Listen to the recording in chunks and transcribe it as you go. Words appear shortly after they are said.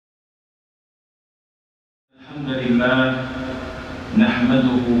الحمد لله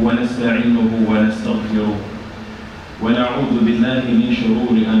نحمده ونستعينه ونستغفره ونعوذ بالله من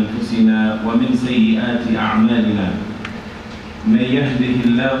شرور أنفسنا ومن سيئات أعمالنا. من يهده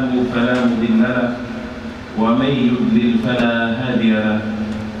الله فلا مضل له ومن يضلل فلا هادي له،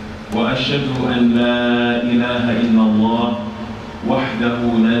 وأشهد أن لا إله إلا الله وحده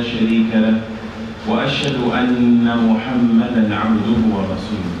لا شريك له، وأشهد أن محمدا عبده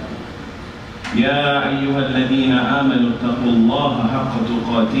ورسوله. يا أيها الذين آمنوا اتقوا الله حق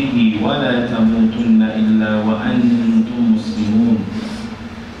تقاته ولا تموتن إلا وأنتم مسلمون.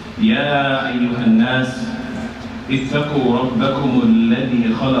 يا أيها الناس اتقوا ربكم الذي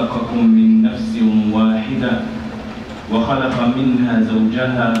خلقكم من نفس واحدة وخلق منها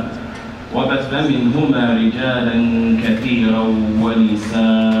زوجها وبث منهما رجالا كثيرا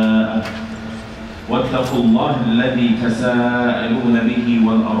ونساء، واتقوا الله الذي تساءلون به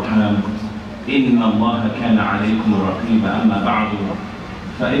والأرحام إن الله كان عليكم رقيبا. أما بعد،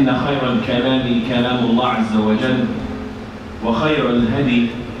 فإن خير الكلام كلام الله عز وجل، وخير الهدي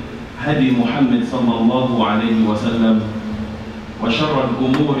هدي محمد صلى الله عليه وسلم، وشر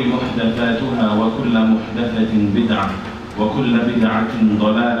الأمور محدثاتها، وكل محدثة بدعة، وكل بدعة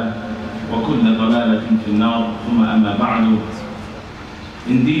ضلالة، وكل ضلالة في النار. ثم أما بعد.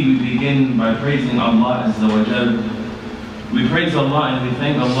 Indeed, we begin by praising Allah Azza wa Jal. We praise Allah and we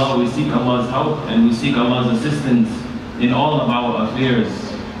thank Allah, we seek Allah's help and we seek Allah's assistance in all of our affairs,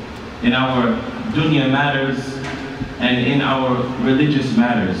 in our dunya matters and in our religious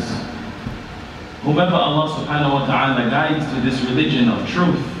matters. Whomever Allah subhanahu wa ta'ala guides to this religion of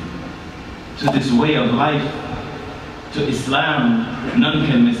truth, to this way of life, to Islam, none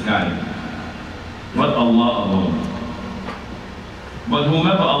can misguide but Allah alone. But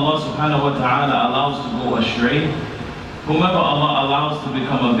whomever Allah subhanahu wa ta'ala allows to go astray, whomever Allah allows to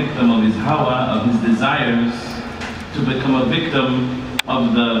become a victim of his hawa, of his desires, to become a victim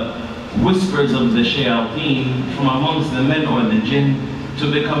of the whispers of the shayateen from amongst the men or the jinn,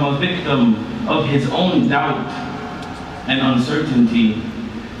 to become a victim of his own doubt and uncertainty,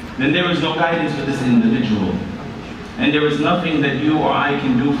 then there is no guidance for this individual. And there is nothing that you or I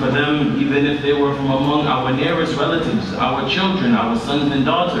can do for them, even if they were from among our nearest relatives, our children, our sons and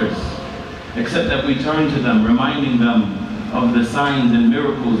daughters, except that we turn to them, reminding them of the signs and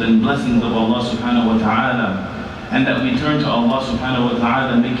miracles and blessings of Allah subhanahu wa ta'ala, and that we turn to Allah subhanahu wa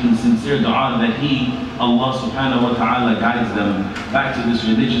ta'ala making sincere dua that He, Allah subhanahu wa ta'ala, guides them back to this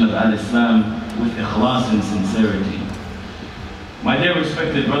religion of Al-Islam with ikhlas and sincerity. My dear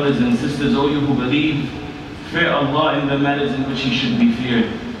respected brothers and sisters, O you who believe, fear Allah in the matters in which He should be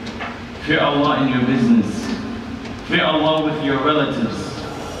feared. Fear Allah in your business. Fear Allah with your relatives.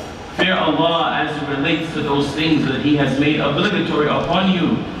 Fear Allah as it relates to those things that He has made obligatory upon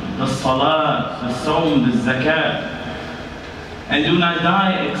you, the salah, the sawm, the zakat. And do not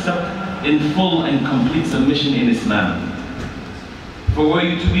die except in full and complete submission in Islam. For were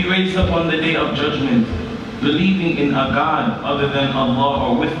you to be raised up on the day of judgment, believing in a God other than Allah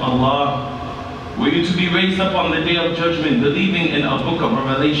or with Allah, were you to be raised up on the day of judgment, believing in a book of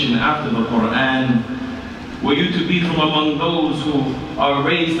revelation after the Quran, were you to be from among those who are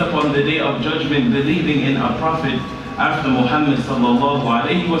raised up on the day of judgment, believing in a prophet after Muhammad sallallahu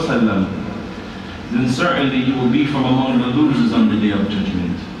alayhi wa sallam, then certainly you will be from among the losers on the day of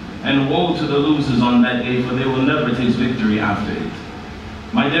judgment. And woe to the losers on that day, for they will never taste victory after it.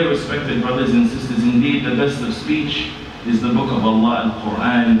 My dear respected brothers and sisters, indeed the best of speech is the book of Allah,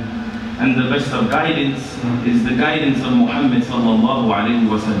 Al-Quran, and the best of guidance is the guidance of Muhammad sallallahu alayhi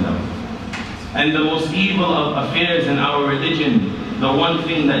wa sallam. And the most evil of affairs in our religion, the one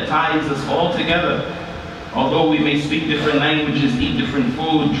thing that ties us all together, although we may speak different languages, eat different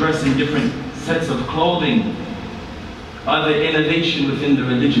food, dress in different sets of clothing, are the innovation within the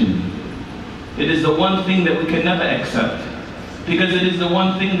religion. It is the one thing that we can never accept, because it is the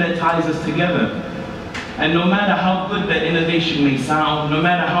one thing that ties us together. And no matter how good the innovation may sound, no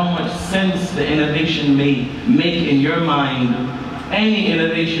matter how much sense the innovation may make in your mind, any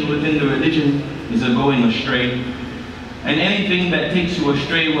innovation within the religion is a going astray. And anything that takes you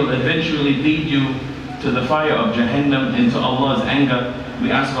astray will eventually lead you to the fire of Jahannam and to Allah's anger. We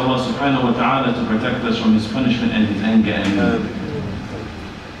ask Allah subhanahu wa ta'ala to protect us from His punishment and His anger. And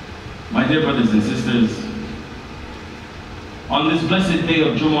my dear brothers and sisters, on this blessed day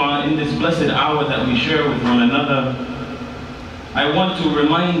of Jumu'ah, in this blessed hour that we share with one another, I want to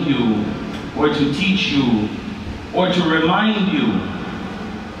remind you, or to teach you, or to remind you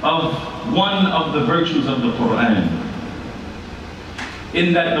of one of the virtues of the Quran.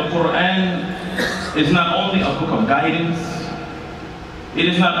 In that the Quran is not only a book of guidance, It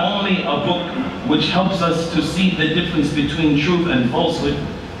is not only a book which helps us to see the difference between truth and falsehood,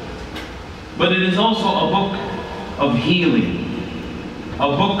 but it is also a book of healing,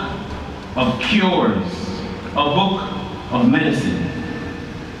 a book of cures, a book of medicine.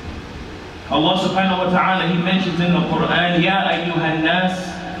 Allah subhanahu wa ta'ala, He mentions in the Quran, Ya ayyuhan nas,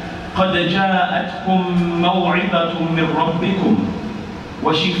 qad ja'atkum maw'idatun min rabbikum,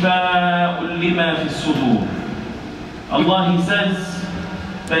 wa shifa'un lima fi sudur. Allah, He says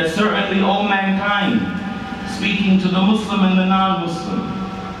that certainly, O mankind, speaking to the Muslim and the non-Muslim,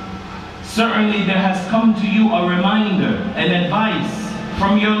 certainly there has come to you a reminder, an advice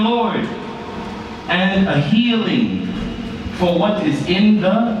from your Lord, and a healing for what is in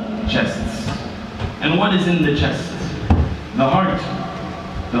the chests. And what is in the chest? The heart,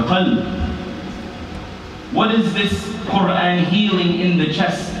 the qalb. What is this Quran healing in the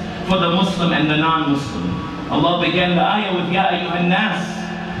chest for the Muslim and the non-Muslim? Allah began the ayah with Ya ayyuhan nas,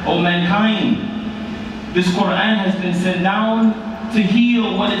 O mankind. This Quran has been sent down to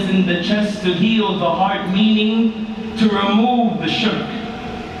heal what is in the chest, to heal the heart, meaning to remove the shirk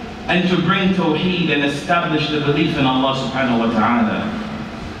and to bring tawheed and establish the belief in Allah subhanahu wa ta'ala.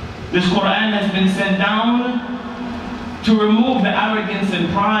 This Quran has been sent down to remove the arrogance and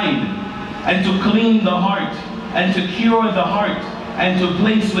pride, and to clean the heart, and to cure the heart, and to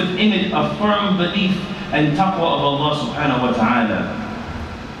place within it a firm belief and taqwa of Allah subhanahu wa ta'ala.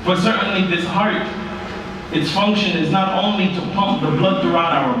 For certainly this heart, its function is not only to pump the blood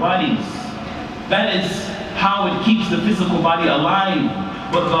throughout our bodies. That is how it keeps the physical body alive.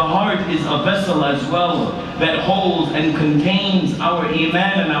 But the heart is a vessel as well that holds and contains our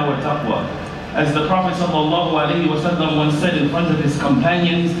iman and our taqwa. As the Prophet ﷺ once said in front of his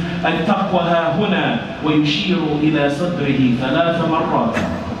companions, "Al-taqwa ha-huna wa yushiru ila sadrihi thalatha marrat."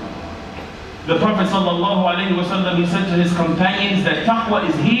 The Prophet ﷺ, he said to his companions that taqwa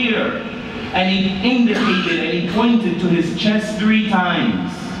is here. And he indicated and he pointed to his chest 3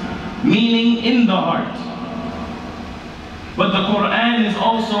 times, meaning in the heart. But the Quran is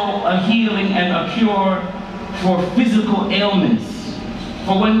also a healing and a cure for physical ailments.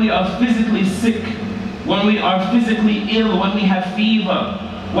 For when we are physically sick, when we are physically ill, when we have fever,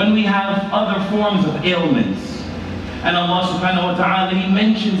 when we have other forms of ailments. And Allah subhanahu wa ta'ala, He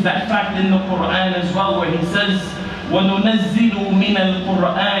mentions that fact in the Quran as well, where He says, وَنُنَزِّلُ مِنَ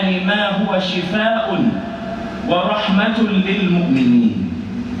الْقُرْآنِ مَا هُوَ شِفَاءٌ وَرَحْمَةٌ لِلْمُؤْمِنِينَ.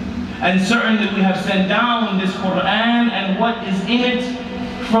 And certainly we have sent down this Quran and what is in it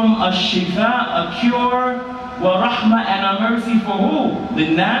from a shifa, a cure, wa rahma, and a mercy for who? The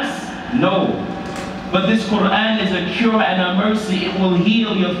nas? No. But this Quran is a cure and a mercy. It will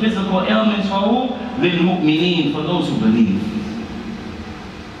heal your physical ailments for who? Lil mu'mineen, for those who believe.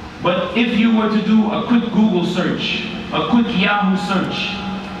 But if you were to do a quick Google search, a quick Yahoo search,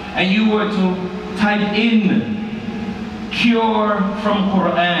 and you were to type in cure from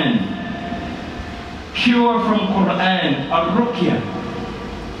Quran, cure from Quran, Ruqyah,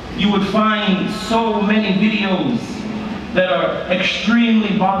 you would find so many videos that are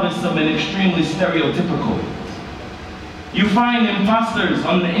extremely bothersome and extremely stereotypical. You find imposters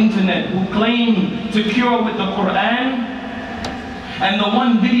on the internet who claim to cure with the Quran, and the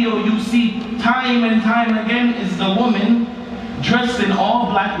one video you see time and time again is the woman dressed in all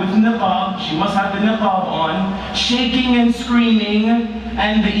black with niqab, she must have the niqab on, shaking and screaming,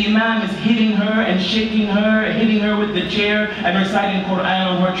 and the imam is hitting her and shaking her, hitting her with the chair and reciting Quran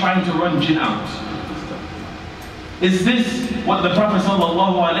on her, trying to run jinn out. Is this what the Prophet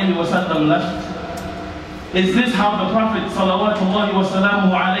ﷺ left? Is this how the Prophet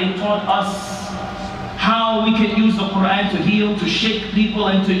ﷺ taught us how we can use the Quran to heal, to shake people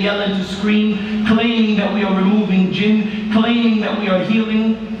and to yell and to scream, claiming that we are removing jinn, claiming that we are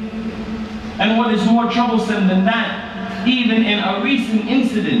healing? And what is more troublesome than that, even in a recent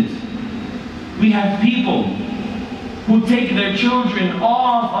incident, we have people who take their children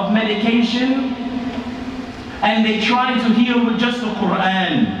off of medication and they try to heal with just the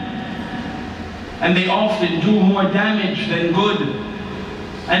Quran. And they often do more damage than good.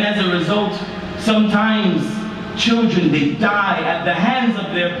 And as a result, sometimes children, they die at the hands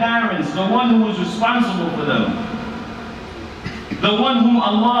of their parents, the one who is responsible for them, the one whom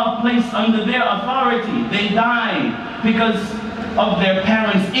Allah placed under their authority. They die because of their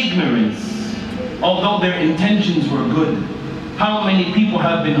parents' ignorance, although their intentions were good. How many people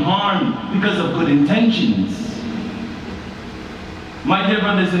have been harmed because of good intentions? My dear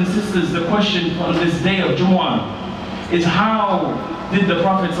brothers and sisters, the question on this day of Jumu'ah is, how did the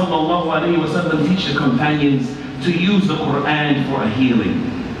Prophet ﷺ teach the companions to use the Quran for a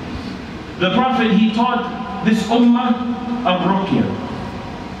healing? The Prophet, he taught this ummah of Ruqyah.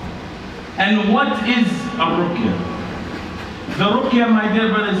 And what is a ruqyah? The ruqyah, my dear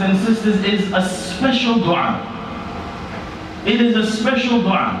brothers and sisters, is a special dua. It is a special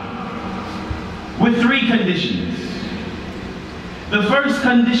dua with 3 conditions. The first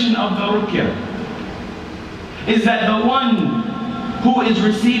condition of the ruqyah is that the one who is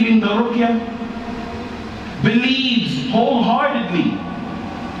receiving the ruqyah believes wholeheartedly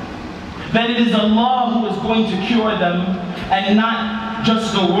that it is Allah who is going to cure them, and not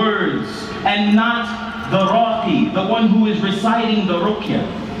just the words, and not the raqi, the one who is reciting the ruqyah.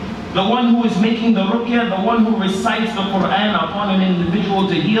 The one who is making the ruqyah, the one who recites the Quran upon an individual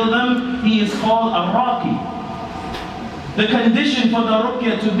to heal them, he is called a raqi. The condition for the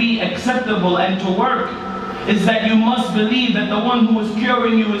ruqyah to be acceptable and to work is that you must believe that the one who is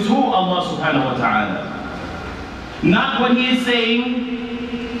curing you is who? Allah subhanahu wa ta'ala. Not what he is saying,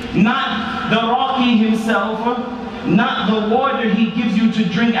 not the raqi himself, not the water he gives you to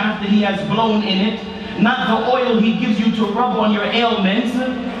drink after he has blown in it, not the oil he gives you to rub on your ailments,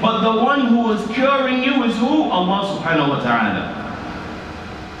 but the one who is curing you is who? Allah subhanahu wa ta'ala.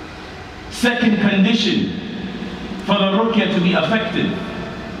 Second condition for the ruqyah to be effective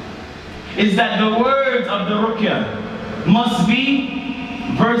is that the words of the ruqyah must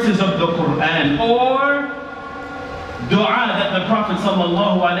be verses of the Quran or dua that the Prophet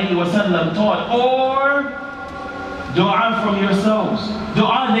sallallahu alaihi wasallam taught, or dua from yourselves,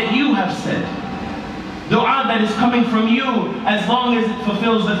 dua that you have said, dua that is coming from you, as long as it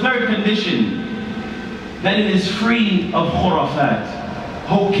fulfills the third condition, that it is free of khurafat,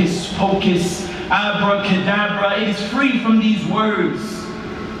 hocus pocus, abracadabra. It is free from these words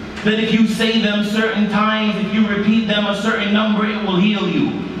that if you say them certain times, if you repeat them a certain number, it will heal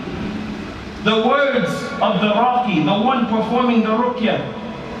you. The words of the raqi, the one performing the ruqyah,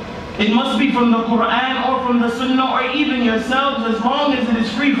 it must be from the Quran or from the Sunnah or even yourselves, as long as it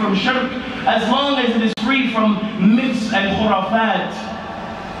is free from shirk, as long as it is free from myths and khurafat.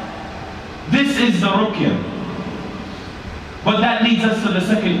 This is the ruqyah. But that leads us to the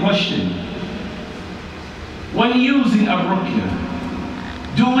second question. When using a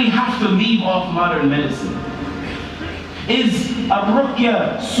ruqyah, do we have to leave off modern medicine? Is a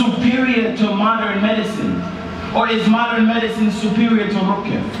ruqyah superior to modern medicine? Or is modern medicine superior to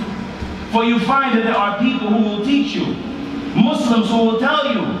ruqyah? For you find that there are people who will teach you, Muslims who will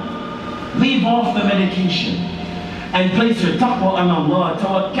tell you, leave off the medication and place your taqwa on Allah,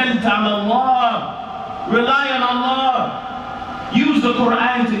 tawakkalta ala Allah, rely on Allah, use the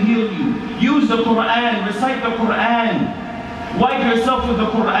Quran to heal you, use the Quran, recite the Quran, wipe yourself with the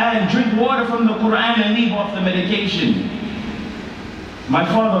Quran, drink water from the Quran and leave off the medication. My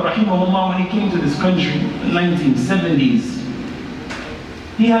father, rahimahullah, when he came to this country in the 1970s,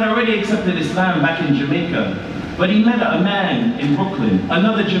 he had already accepted Islam back in Jamaica, but he met a man in Brooklyn,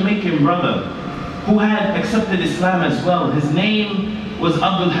 another Jamaican brother, who had accepted Islam as well. His name was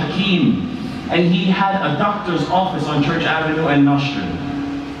Abdul Hakim, and he had a doctor's office on Church Avenue and Nostrand.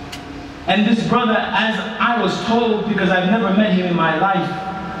 And this brother, as I was told, because I've never met him in my life,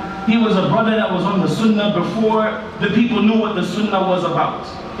 he was a brother that was on the Sunnah before the people knew what the Sunnah was about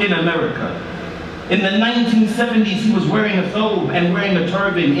in America. In the 1970s, he was wearing a thobe and wearing a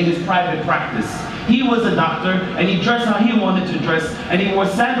turban in his private practice. He was a doctor, and he dressed how he wanted to dress, and he wore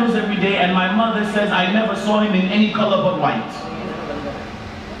sandals every day, and my mother says I never saw him in any color but white.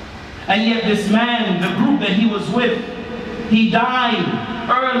 And yet this man, the group that he was with, he died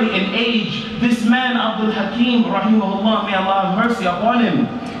early in age. This man, Abdul Hakim, rahimahullah, may Allah have mercy upon him,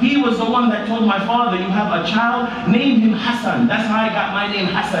 he was the one that told my father, you have a child, name him Hassan. That's how I got my name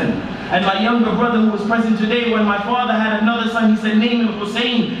Hassan. And my younger brother who was present today, when my father had another son, he said, name him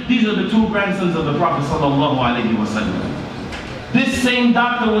Hussein. These are the 2 grandsons of the Prophet sallallahu alaihi wasallam. This same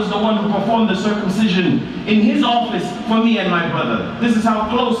doctor was the one who performed the circumcision in his office for me and my brother. This is how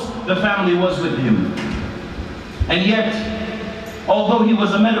close the family was with him. And yet, although he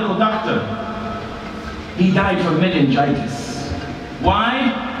was a medical doctor, he died from meningitis.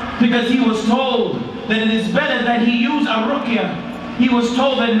 Why? Because he was told that it is better that he use a ruqyah. He was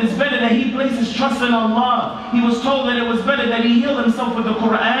told that it is better that he places trust in Allah. He was told that it was better that he healed himself with the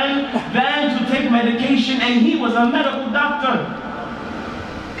Quran than to take medication, and he was a medical doctor.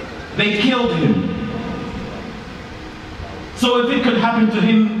 They killed him. So if it could happen to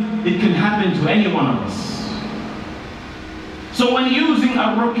him, it can happen to any one of us. So when using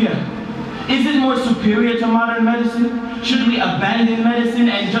a ruqyah, is it more superior to modern medicine? Should we abandon medicine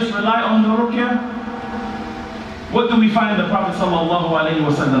and just rely on the ruqyah? What do we find the Prophet sallallahu alaihi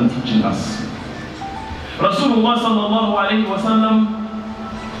wasallam teaching us? Rasulullah sallallahu alaihi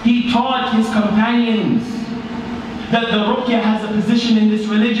wasallam, he taught his companions that the ruqyah has a position in this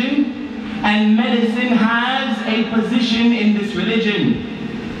religion And medicine has a position in this religion.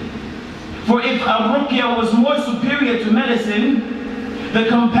 For if a ruqyah was more superior to medicine, the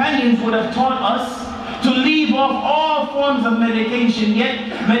companions would have taught us to leave off all forms of medication,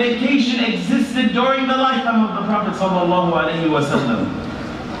 yet medication existed during the lifetime of the Prophet sallallahu alaihi wasallam.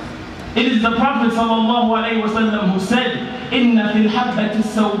 It is the Prophet sallallahu alaihi wasallam who said, "Inna fil habbati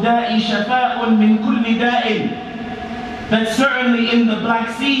as-sawda'i shafa'un min kulli da'in." That certainly in the black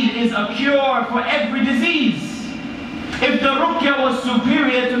seed is a cure for every disease. If the ruqyah was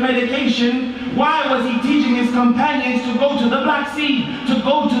superior to medication, why was he teaching his companions to go to the black seed, to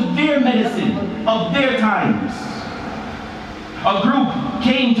go to their medicine of their times? A group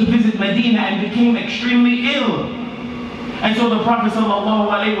came to visit Medina and became extremely ill. And so the Prophet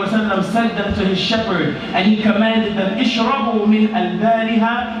ﷺ sent them to his shepherd and he commanded them, "Ishrabu min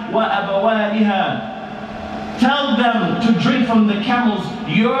albariha wa abawaliha." Tell them to drink from the camel's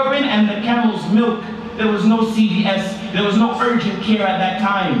urine and the camel's milk. There was no CVS, there was no urgent care at that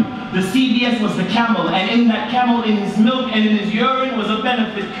time. The CVS was the camel, and in that camel, in his milk and in his urine was a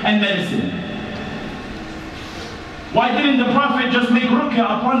benefit and medicine. Why didn't the Prophet just make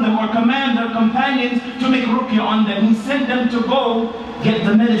ruqyah upon them or command their companions to make ruqyah on them? He sent them to go get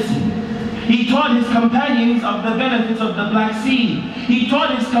the medicine. He taught his companions of the benefits of the black seed. He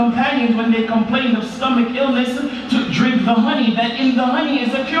taught his companions when they complained of stomach illness to drink the honey, that in the honey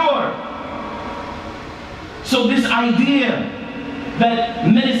is a cure. So this idea that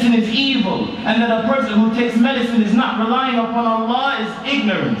medicine is evil and that a person who takes medicine is not relying upon Allah is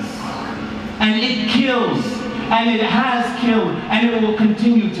ignorance. And it kills, and it has killed, and it will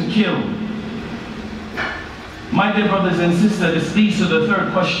continue to kill. My dear brothers and sisters, this leads to the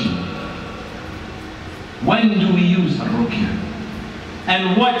third question. When do we use a ruqyah?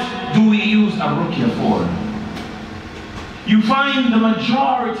 And what do we use a ruqyah for? You find the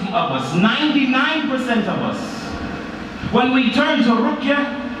majority of us, 99% of us, when we turn to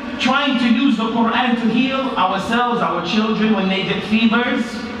ruqyah, trying to use the Quran to heal ourselves, our children when they get fevers,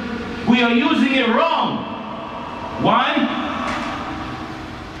 we are using it wrong. Why?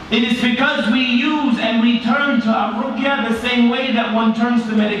 It is because we use and we turn to a ruqyah the same way that one turns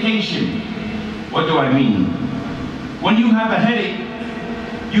to medication. What do I mean? When you have a headache,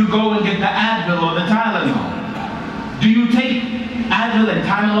 you go and get the Advil or the Tylenol. Do you take Advil and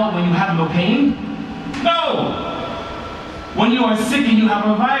Tylenol when you have no pain? No. When you are sick and you have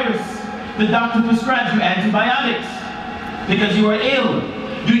a virus, the doctor prescribes you antibiotics because you are ill.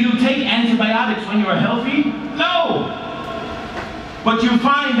 Do you take antibiotics when you are healthy? No. But you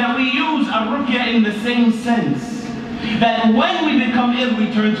find that we use a ruqyah in the same sense. That when we become ill, we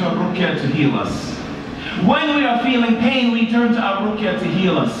turn to a ruqyah to heal us. When we are feeling pain, we turn to a ruqyah to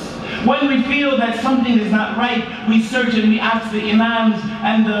heal us. When we feel that something is not right, we search and we ask the imams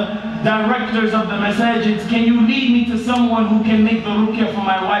and the directors of the masajids, can you lead me to someone who can make the ruqyah for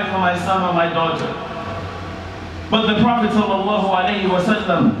my wife or my son or my daughter? But the Prophet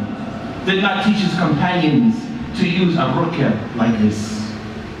ﷺ did not teach his companions to use a ruqyah like this.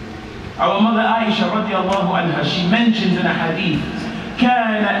 Our mother Aisha radiallahu anha, she mentions in a hadith,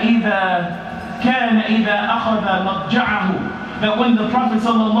 كان إذا أخذ مضجعه, that when the Prophet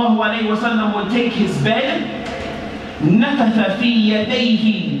sallallahu alaihi wasallam would take his bed, نفث في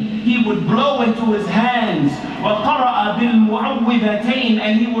يديه, he would blow into his hands, وقرأ بالمعوذتين,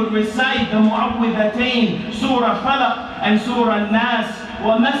 and he would recite the معوذتين, Surah Falaq and Surah Nas,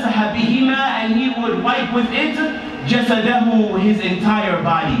 ومسح بهما, and he would wipe with it جسده, his entire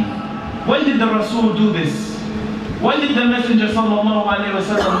body. When did the Rasul do this? When did the Messenger sallallahu alaihi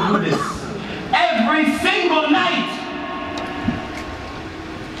wasallam do this? Every single night.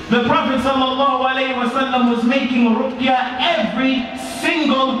 The Prophet sallallahu alaihi wasallam was making ruqyah every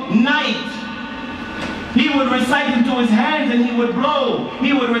single night. He would recite into his hands and he would blow.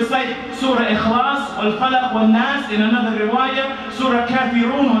 He would recite Surah Ikhlas, Al-Falaq, Wal-Nas, in another riwayah, Surah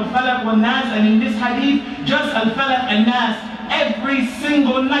Kafirun, Al-Falaq, Wal-Nas, and in this hadith, just Al-Falaq and Nas. Every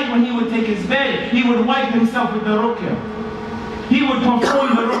single night when he would take his bed, he would wipe himself with the ruqyah. He would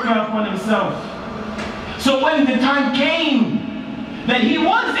perform the ruqyah upon himself. So when the time came that he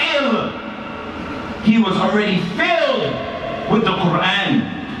was ill, he was already filled with the Quran.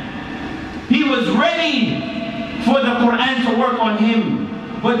 He was ready for the Quran to work on him.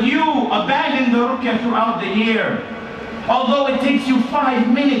 But you abandon the ruqyah throughout the year. Although it takes you 5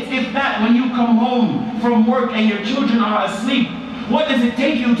 minutes, if that, when you come home from work and your children are asleep, what does it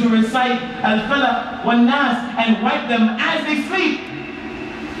take you to recite Al-Falaq Wal-Nas and wipe them as they sleep?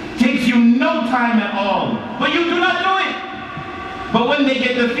 Takes you no time at all. But you do not do it. But when they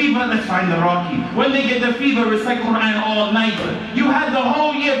get the fever, let's find the Rocky. When they get the fever, recite Quran all night. You had the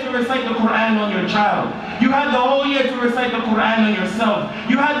whole year to recite recite the Quran on your child. You had the whole year to recite the Quran on yourself.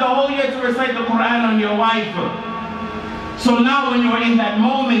 You had the whole year to recite the Quran on your wife. So now when you're in that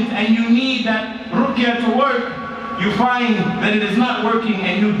moment and you need that ruqyah to work, you find that it is not working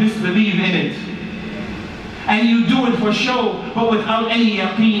and you disbelieve in it. And you do it for show, but without any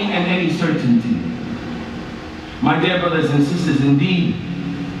yaqeen and any certainty. My dear brothers and sisters, indeed,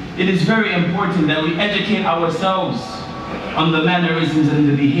 it is very important that we educate ourselves on the mannerisms and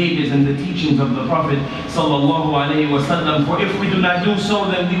the behaviors and the teachings of the Prophet sallallahu alaihi wasallam. For if we do not do so,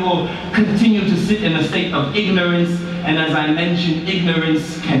 then we will continue to sit in a state of ignorance. And as I mentioned,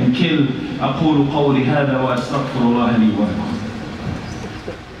 ignorance can kill. أقول قولي هذا وأستغفر الله لي ولكم.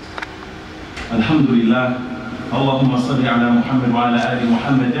 Alhamdulillah. Allahumma salli ala Muhammad wa ala ali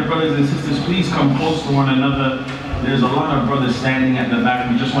Muhammad. Dear brothers and sisters, please come close to one another. There's a lot of brothers standing at the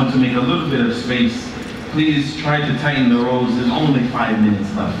back. We just want to make a little bit of space. Please try to tighten the rows. There's only 5 minutes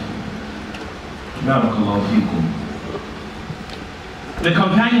left. Barakallahu feekum. The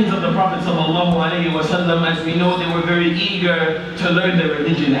companions of the Prophet ﷺ, as we know, they were very eager to learn their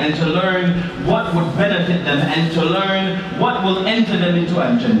religion and to learn what would benefit them and to learn what will enter them into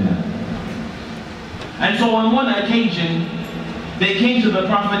Al-Jannah. And so on one occasion, they came to the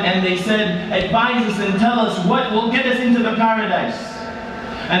Prophet and they said, advise us and tell us what will get us into the paradise.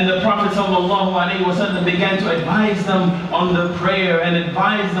 And the Prophet ﷺ began to advise them on the prayer and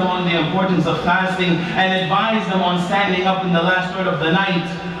advise them on the importance of fasting and advise them on standing up in the last third of the night.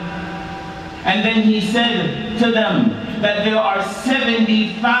 And then he said to them that there are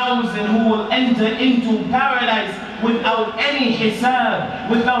 70,000 who will enter into paradise without any hisab,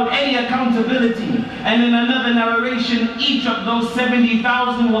 without any accountability. And in another narration, each of those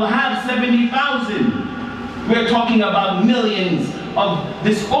 70,000 will have 70,000. We're talking about millions of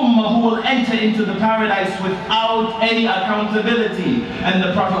this ummah who will enter into the paradise without any accountability. And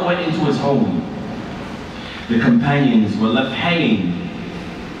the Prophet went into his home. The companions were left hanging.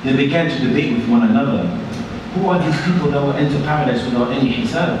 They began to debate with one another. Who are these people that will enter paradise without any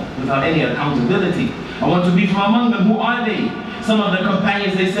hisab, without any accountability? I want to be from among them. Who are they? Some of the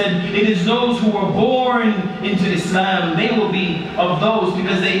companions, they said, it is those who were born into Islam. They will be of those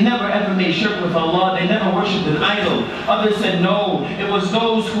because they never ever made shirk with Allah. They never worshipped an idol. Others said, no, it was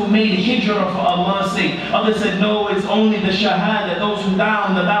those who made hijrah for Allah's sake. Others said, no, it's only the shahada, those who died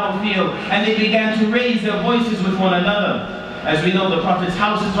on the battlefield. And they began to raise their voices with one another. As we know, the Prophet's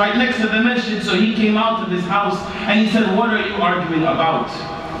house is right next to the masjid, so he came out of his house and he said, what are you arguing about?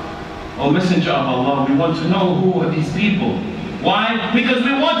 O Messenger of Allah, we want to know who are these people. Why? Because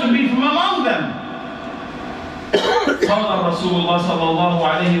we want to be from among them. قال رسول الله صلى الله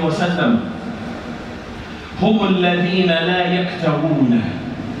عليه وسلم هم الذين لا يكتوون.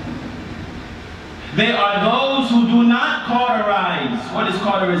 They are those who do not cauterize. What is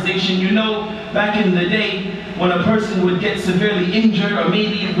cauterization? You know, back in the day, when a person would get severely injured or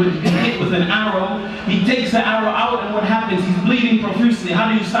maybe would be hit with an arrow, he takes the arrow out and what happens? He's bleeding profusely. How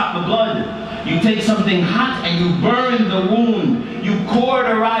do you stop the blood? You take something hot and you burn the wound. You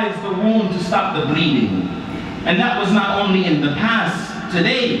cauterize the wound to stop the bleeding. And that was not only in the past.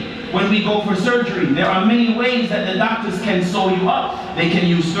 Today, when we go for surgery, there are many ways that the doctors can sew you up. They can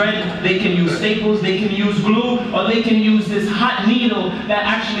use thread, they can use staples, they can use glue, or they can use this hot needle that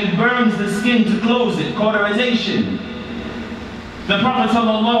actually burns the skin to close it, cauterization. The Prophet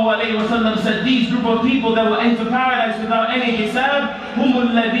ﷺ said, these group of people that will enter paradise without any hisab, هُمُ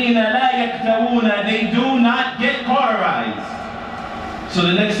الَّذِينَ لَا يَكْتَوُونَ. They do not get cauterized. So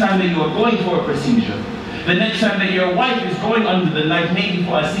the next time that you are going for a procedure, the next time that your wife is going under the knife, maybe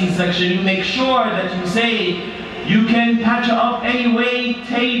for a C-section, you make sure that you say, you can patch her up anyway,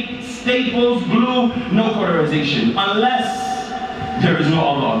 tape, staples, glue, no cauterization, unless there is no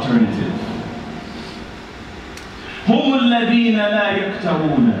other alternative. هم الذين لا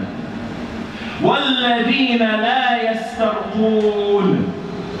يكتوون والذين لا يسترقون.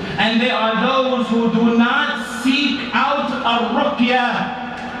 And they are those who do not seek out al-ruqyah.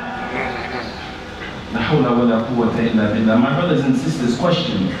 My brothers and sisters,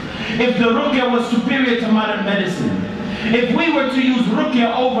 question. If the ruqyah was superior to modern medicine, if we were to use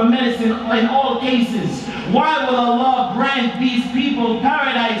ruqyah over medicine in all cases, why will Allah grant these people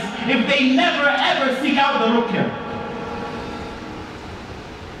paradise if they never ever seek out the ruqyah?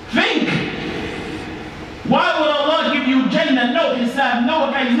 Think! Why will Allah give you Jannah, no hisab, no,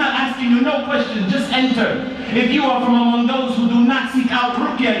 okay, He's not asking you no questions, just enter. If you are from among those who do not seek out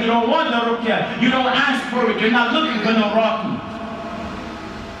ruqyah, you don't want the ruqyah, you don't ask for it, you're not looking for no raqi.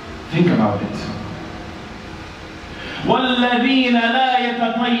 Think about it. وَالَّذِينَ لَا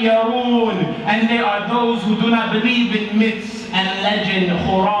يَتَطَيَّرُونَ. And they are those who do not believe in myths and legend,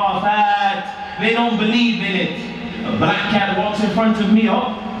 khurafat, they don't believe in it. A black cat walks in front of me,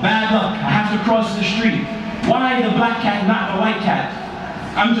 oh, bad luck, I have to cross the street. Why the black cat, not the white cat?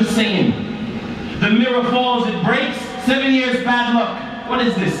 I'm just saying. The mirror falls, it breaks, 7 years bad luck. What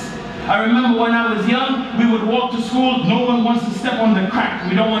is this? I remember when I was young, we would walk to school, no one wants to step on the crack.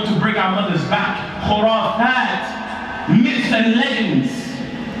 We don't want to break our mother's back. Khurafat, myths and legends.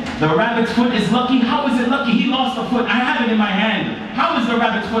 The rabbit's foot is lucky. How is it lucky? He lost a foot. I have it in my hand. How is the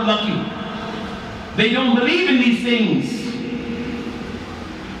rabbit's foot lucky? They don't believe in these things.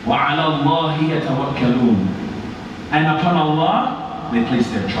 وَعَلَى اللَّهِ يَتَوَكَّلُونَ. And upon Allah, they place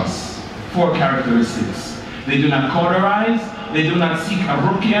their trust. 4 characteristics. They do not cauterize. They do not seek a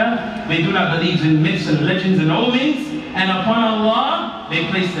ruqyah. They do not believe in myths and legends and omens. And upon Allah, they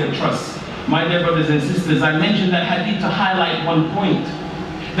place their trust. My dear brothers and sisters, I mentioned that hadith to highlight one point.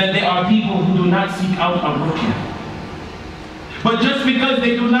 That there are people who do not seek out a ruqyah. But just because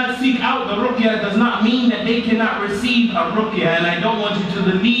they do not seek out the ruqyah does not mean that they cannot receive a ruqyah. And I don't want you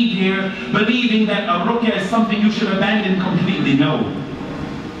to leave here believing that a ruqyah is something you should abandon completely. No.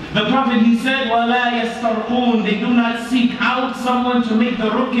 The Prophet, he said, وَلَا يَسْتَرْقُونَ. They do not seek out someone to make the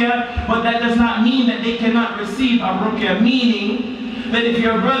ruqyah, but that does not mean that they cannot receive a ruqyah. Meaning that if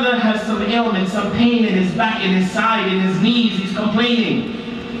your brother has some ailment, some pain in his back, in his side, in his knees, he's complaining,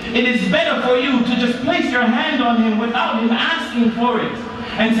 it is better for you to just place your hand on him without him asking for it.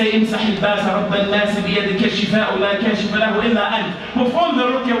 And say, امسح الباس رب الناس بيدك الشفاء لا كاشف له إلا أنت. Perform the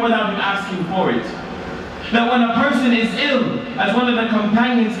ruqyah without him asking for it. That when a person is ill, as one of the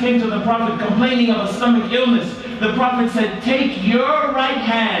companions came to the Prophet complaining of a stomach illness, the Prophet said, take your right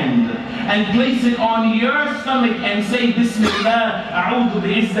hand and place it on your stomach and say, Bismillah, أعوذ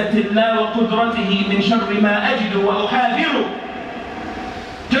بعزة الله وقدرته من شر ما أجد وأحاذره.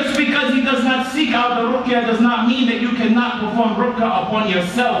 Just because he does not seek out the ruqyah does not mean that you cannot perform ruqyah upon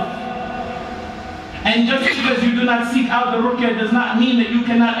yourself. And just because you do not seek out the ruqyah does not mean that you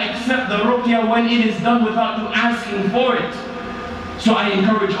cannot accept the ruqyah when it is done without you asking for it. So I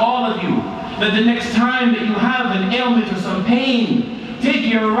encourage all of you that the next time that you have an ailment or some pain, take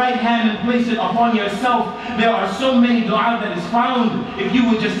your right hand and place it upon yourself. There are so many dua that is found. If you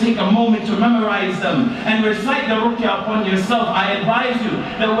would just take a moment to memorize them and recite the ruqyah upon yourself, I advise you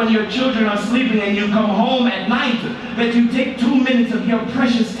that when your children are sleeping and you come home at night, that you take 2 minutes of your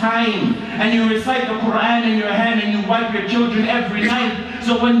precious time and you recite the Quran in your hand and you wipe your children every night.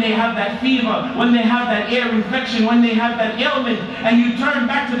 So when they have that fever, when they have that ear infection, when they have that ailment, and you turn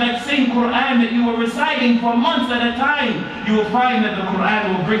back to that same Quran that you were reciting for months at a time, you will find that the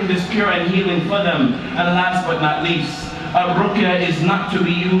Quran will bring this cure and healing for them. And last but not least, a ruqyah is not to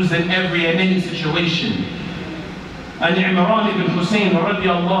be used in every and any situation. And Imran ibn Hussein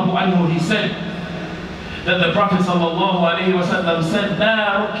radiallahu anhu, he said that the Prophet sallallahu alayhi wa sallam said,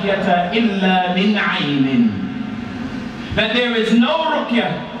 La ruqyata illa min aynin. That there is no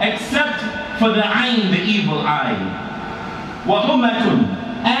ruqyah except for the ayn, the evil eye. وَهُمَّةٌ,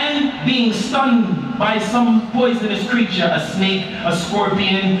 and being stung by some poisonous creature, a snake, a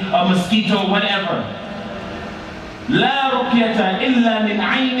scorpion, a mosquito, whatever. لَا رُقْيَةَ إِلَّا مِنْ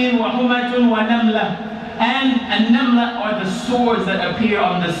عَيْنٍ وَهُمَّةٌ وَنَمْلَةٌ. And a namla are the sores that appear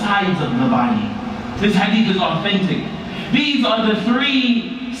on the sides of the body. This hadith is authentic. These are the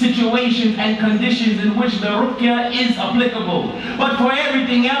 3 situations and conditions in which the ruqyah is applicable. But for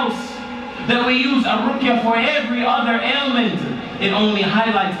everything else, that we use a ruqyah for every other ailment, it only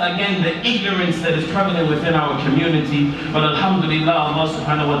highlights again the ignorance that is prevalent within our community. But alhamdulillah, Allah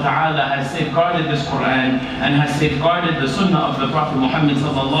subhanahu wa ta'ala has safeguarded this Quran and has safeguarded the sunnah of the Prophet Muhammad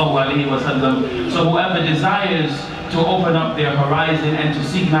sallallahu alayhi wa sallam. So whoever desires to open up their horizon and to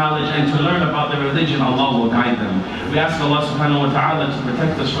seek knowledge and to learn about the religion, Allah will guide them. We ask Allah subhanahu wa ta'ala to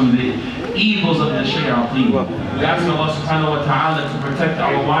protect us from the evils of the shayateen. We ask Allah subhanahu wa ta'ala to protect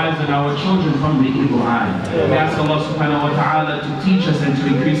our wives and our children from the evil eye. We ask Allah subhanahu wa ta'ala to teach us and to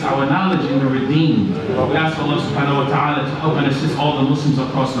increase our knowledge in the redeemed. We ask Allah subhanahu wa ta'ala to help and assist all the Muslims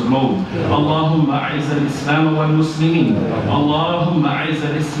across the globe. Allahumma a'izz al-Islam wal-Muslimin. Allahumma a'izz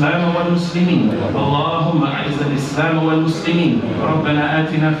al-Islam wal-Muslimin. Allahumma a'izz al-Islam wal-Muslimin. ربنا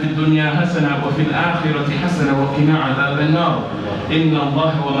آتنا في الدنيا حسنة وفي الآخرة حسنة وقنا عذاب النار. إن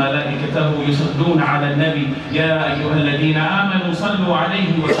الله وملائكته يصلون على النبي يا أيها الذين آمنوا صلوا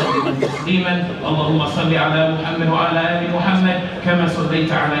عليه وسلموا تسليما. اللهم صل على محمد وعلى آل محمد كما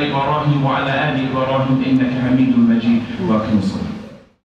صليت على إبراهيم وعلى آل إبراهيم إنك حميد مجيد. وأقم الصلاة.